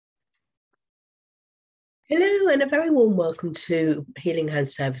Hello and a very warm welcome to Healing Hand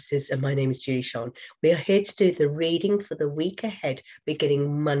Services, and my name is Julie-Sian. We are here to do the reading for the week ahead,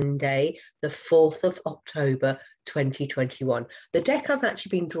 beginning Monday, the 4th of October, 2021. The deck I've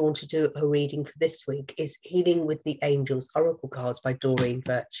actually been drawn to do a reading for this week is Healing with the Angels Oracle Cards by Doreen.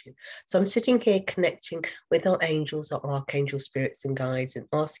 So I'm sitting here connecting with our angels, our archangel spirits and guides, and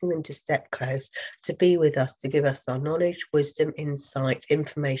asking them to step close, to be with us, to give us our knowledge, wisdom, insight,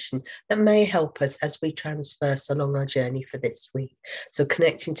 information that may help us as we transverse along our journey for this week. So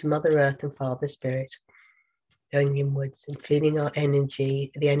connecting to Mother Earth and Father Spirit, going inwards and feeling our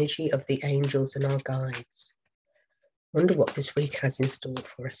energy, the energy of the angels and our guides. Wonder what this week has in store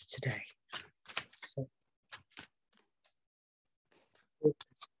for us today. So,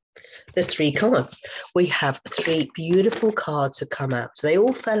 the three cards. We have three beautiful cards that come out. So they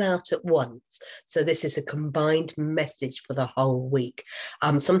all fell out at once. So this is a combined message for the whole week.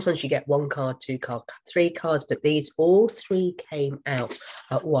 Sometimes you get one card, two cards, three cards, but these all three came out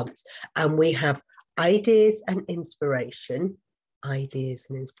at once. And we have ideas and inspiration. Ideas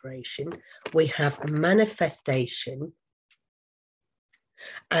and inspiration. We have manifestation.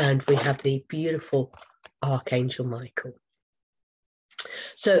 And we have the beautiful Archangel Michael.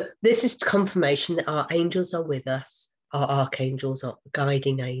 So this is confirmation that our angels are with us. Our archangels, our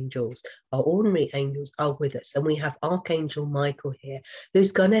guiding angels, our ordinary angels are with us. And we have Archangel Michael here,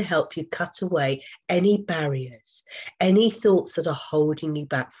 who's going to help you cut away any barriers, any thoughts that are holding you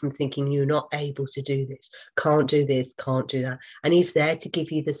back from thinking you're not able to do this, can't do that. And he's there to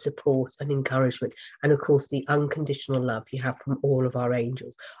give you the support and encouragement. And of course, the unconditional love you have from all of our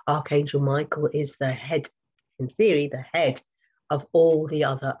angels. Archangel Michael is the head, in theory, the head of all the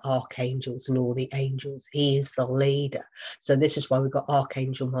other archangels and all the angels. He is the leader. So this is why we've got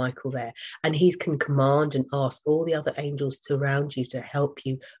Archangel Michael there. And he can command and ask all the other angels to surround you to help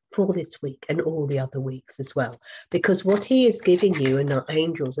you for this week and all the other weeks as well. Because what he is giving you, and our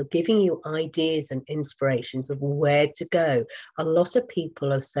angels are giving you ideas and inspirations of where to go. A lot of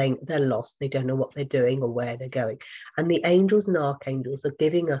people are saying they're lost, they don't know what they're doing or where they're going. And the angels and archangels are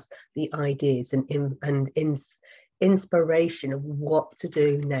giving us the ideas and inspiration of what to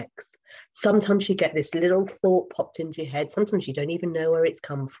do next. Sometimes you get this little thought popped into your head. Sometimes you don't even know where it's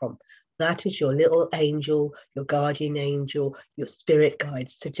come from. That is your little angel, your guardian angel, your spirit guide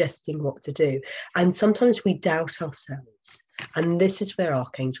suggesting what to do. And sometimes we doubt ourselves. And this is where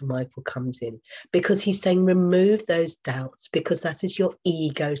Archangel Michael comes in, because he's saying remove those doubts, because that is your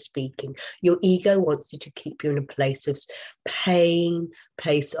ego speaking. Your ego wants you to keep you in a place of pain,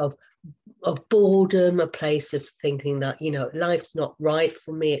 place of boredom, a place of thinking that, you know, life's not right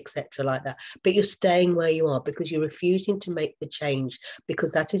for me, etc., like that. But you're staying where you are because you're refusing to make the change,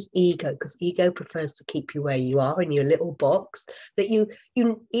 because that is ego, because ego prefers to keep you where you are in your little box, that you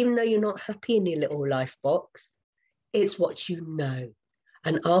even though you're not happy in your little life box, it's what you know.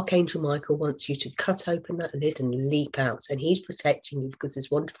 And Archangel Michael wants you to cut open that lid and leap out. And he's protecting you because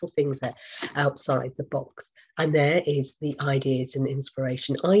there's wonderful things there outside the box. And there is the ideas and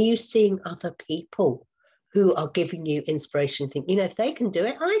inspiration. Are you seeing other people who are giving you inspiration? Think, you know, if they can do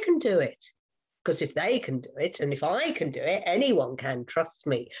it, I can do it. Because if they can do it, and if I can do it, anyone can, trust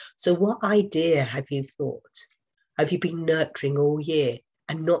me. So what idea have you thought? Have you been nurturing all year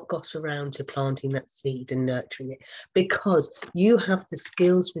and not got around to planting that seed and nurturing it? Because you have the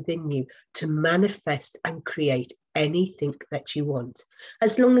skills within you to manifest and create anything that you want,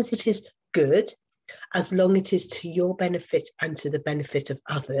 as long as it is good, as long as it is to your benefit and to the benefit of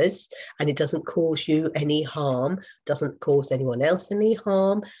others, and it doesn't cause you any harm, doesn't cause anyone else any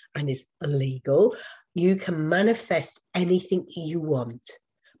harm, and is illegal. You can manifest anything you want.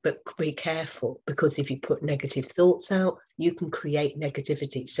 But be careful, because if you put negative thoughts out, you can create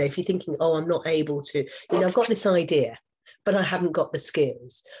negativity. So if you're thinking, oh, I'm not able to, you know, I've got this idea, but I haven't got the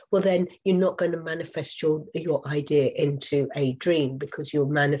skills. Well, then you're not going to manifest your idea into a dream, because you're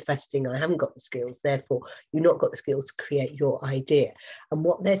manifesting, I haven't got the skills. Therefore, you've not got the skills to create your idea. And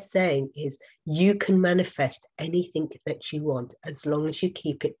what they're saying is you can manifest anything that you want, as long as you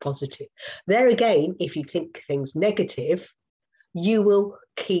keep it positive. There again, if you think things negative, you will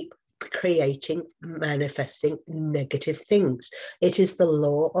keep creating, manifesting negative things. It is the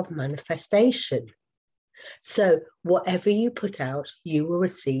law of manifestation. So whatever you put out, you will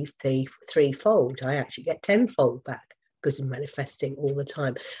receive threefold. I actually get tenfold back because I'm manifesting all the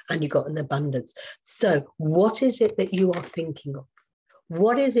time, and you've got an abundance. So what is it that you are thinking of?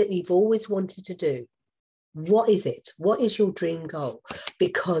 What is it you've always wanted to do? What is it? What is your dream goal?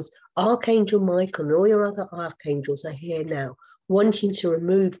 Because Archangel Michael and all your other archangels are here now, wanting to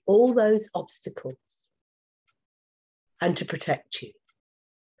remove all those obstacles and to protect you.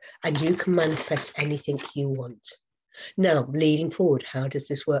 and you can manifest anything you want. Now, leading forward, how does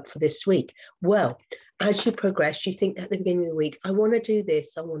this work for this week? Well, as you progress, you think at the beginning of the week, I want to do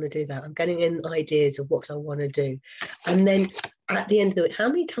this, I want to do that. I'm getting in ideas of what I want to do. And then at the end of the week, how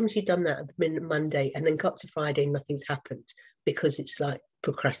many times have you done that at the Monday and then got to Friday and nothing's happened because it's like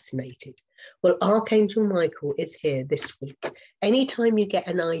procrastinated? Well, Archangel Michael is here this week. Anytime you get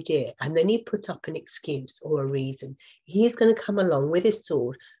an idea and then you put up an excuse or a reason, he's going to come along with his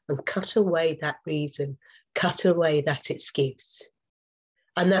sword and cut away that reason, cut away that excuse.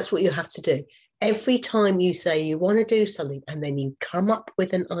 And that's what you have to do. Every time you say you want to do something and then you come up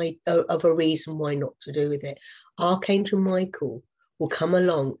with an idea of a reason why not to do with it, Archangel Michael will come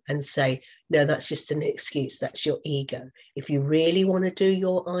along and say, no, that's just an excuse. That's your ego. If you really want to do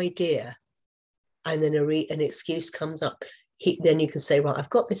your idea and then an excuse comes up, then you can say, right, I've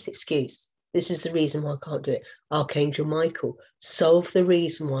got this excuse. This is the reason why I can't do it. Archangel Michael, solve the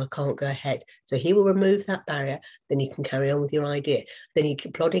reason why I can't go ahead. So he will remove that barrier. Then you can carry on with your idea. Then you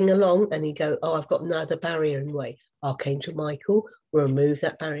keep plodding along and you go, oh, I've got another barrier in the way. Archangel Michael will remove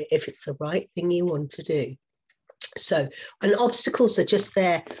that barrier if it's the right thing you want to do. So, and obstacles are just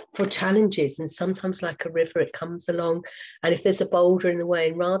there for challenges. And sometimes like a river, it comes along. And if there's a boulder in the way,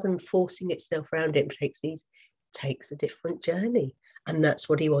 and rather than forcing itself around it, takes a different journey. And that's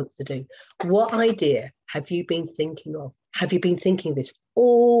what he wants to do. What idea have you been thinking of? Have you been thinking this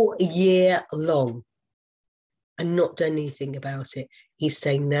all year long and not done anything about it? He's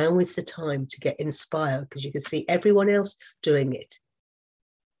saying now is the time to get inspired because you can see everyone else doing it.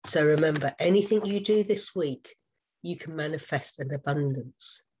 So remember, anything you do this week, you can manifest an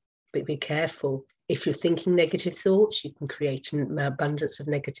abundance. But be careful. If you're thinking negative thoughts, you can create an abundance of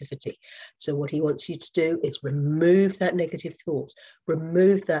negativity. So what he wants you to do is remove that negative thoughts.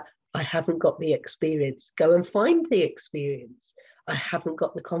 Remove that, I haven't got the experience. Go and find the experience. I haven't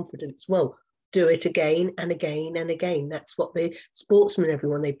got the confidence. Well, do it again and again and again. That's what the sportsmen,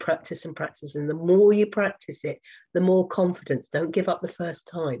 everyone, they practice and practice. And the more you practice it, the more confidence. Don't give up the first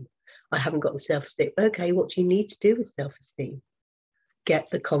time. I haven't got the self-esteem. Okay, what do you need to do with self-esteem? Get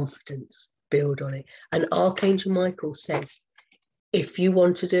the confidence. Build on it. And Archangel Michael says, if you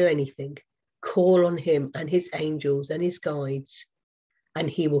want to do anything, call on him and his angels and his guides, and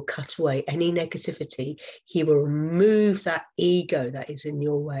he will cut away any negativity. He will remove that ego that is in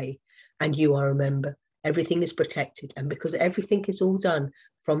your way. And you are, remember, everything is protected. And because everything is all done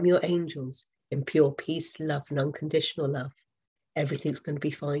from your angels in pure peace, love, and unconditional love, everything's going to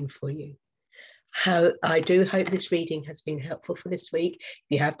be fine for you. I do hope this reading has been helpful for this week. If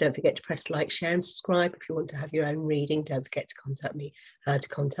you have, don't forget to press like, share and subscribe. If you want to have your own reading, don't forget to contact me. How to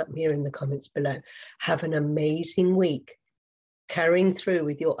contact me are in the comments below. Have an amazing week, carrying through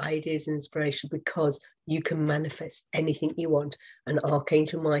with your ideas and inspiration, because you can manifest anything you want. And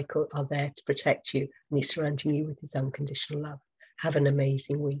Archangel Michael are there to protect you, and he's surrounding you with his unconditional love. Have an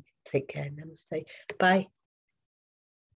amazing week. Take care. Namaste. Bye.